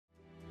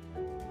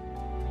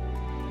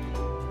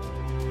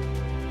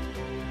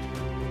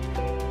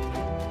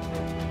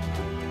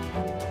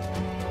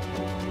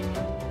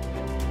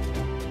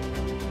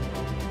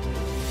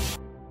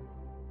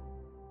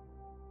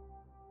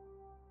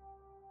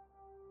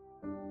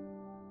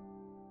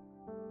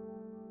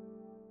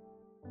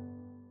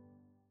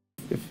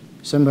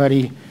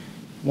somebody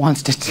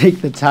wants to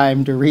take the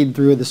time to read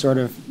through the sort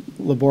of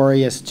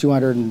laborious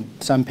 200 and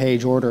some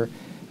page order,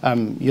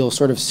 you'll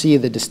sort of see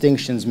the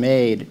distinctions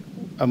made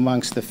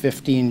amongst the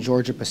 15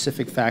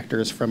 Georgia-Pacific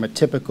factors from a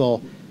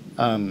typical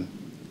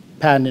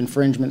patent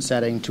infringement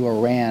setting to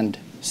a RAND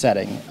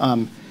setting.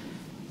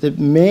 The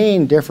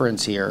main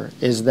difference here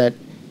is that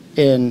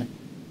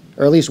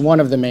or at least one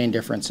of the main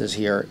differences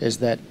here is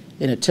that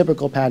in a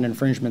typical patent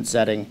infringement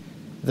setting,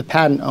 the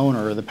patent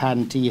owner or the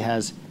patentee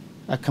has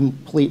a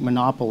complete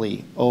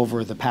monopoly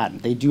over the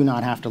patent. They do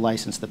not have to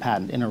license the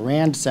patent. In a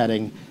RAND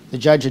setting, the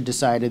judge had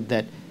decided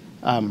that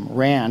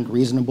RAND,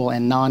 reasonable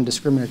and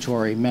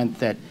non-discriminatory, meant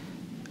that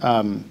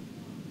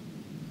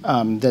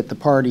that the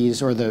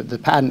parties or the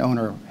patent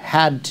owner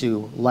had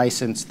to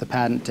license the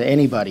patent to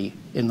anybody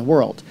in the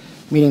world,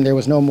 meaning there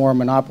was no more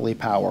monopoly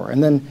power.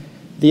 And then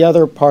the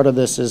other part of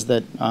this is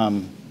that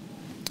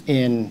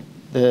in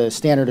the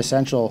standard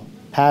essential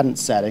patent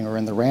setting or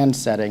in the RAND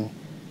setting,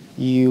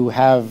 you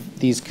have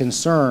these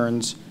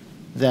concerns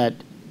that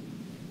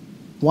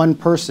one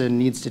person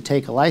needs to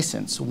take a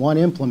license. One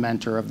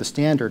implementer of the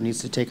standard needs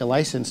to take a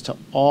license to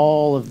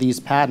all of these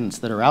patents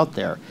that are out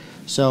there.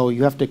 So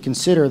you have to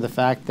consider the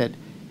fact that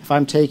if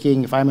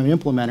I'm an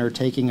implementer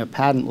taking a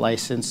patent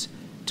license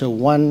to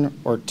 1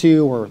 or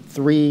 2 or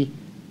 3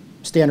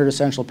 standard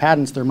essential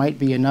patents, there might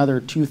be another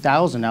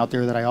 2,000 out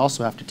there that I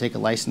also have to take a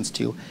license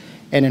to.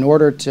 And in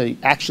order to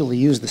actually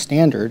use the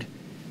standard,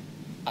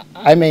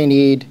 I may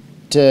need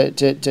to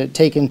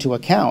take into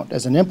account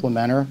as an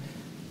implementer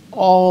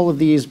all of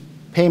these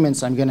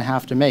payments I'm going to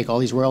have to make, all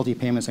these royalty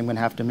payments I'm going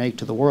to have to make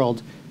to the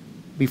world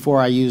before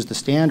I use the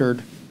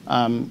standard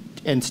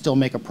and still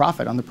make a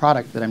profit on the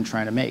product that I'm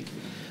trying to make.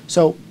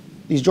 So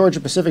these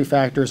Georgia-Pacific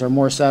factors are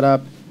more set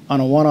up on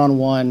a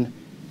one-on-one.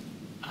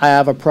 I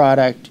have a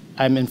product,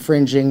 I'm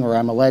infringing or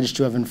I'm alleged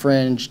to have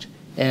infringed,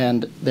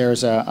 and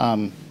there's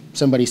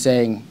somebody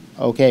saying,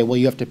 okay, well,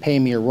 you have to pay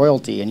me a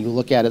royalty, and you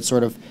look at it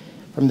sort of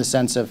from the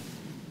sense of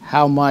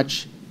how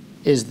much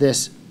is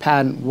this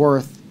patent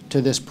worth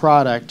to this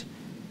product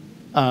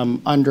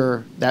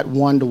under that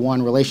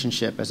one-to-one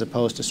relationship as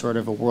opposed to sort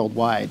of a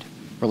worldwide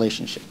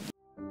relationship.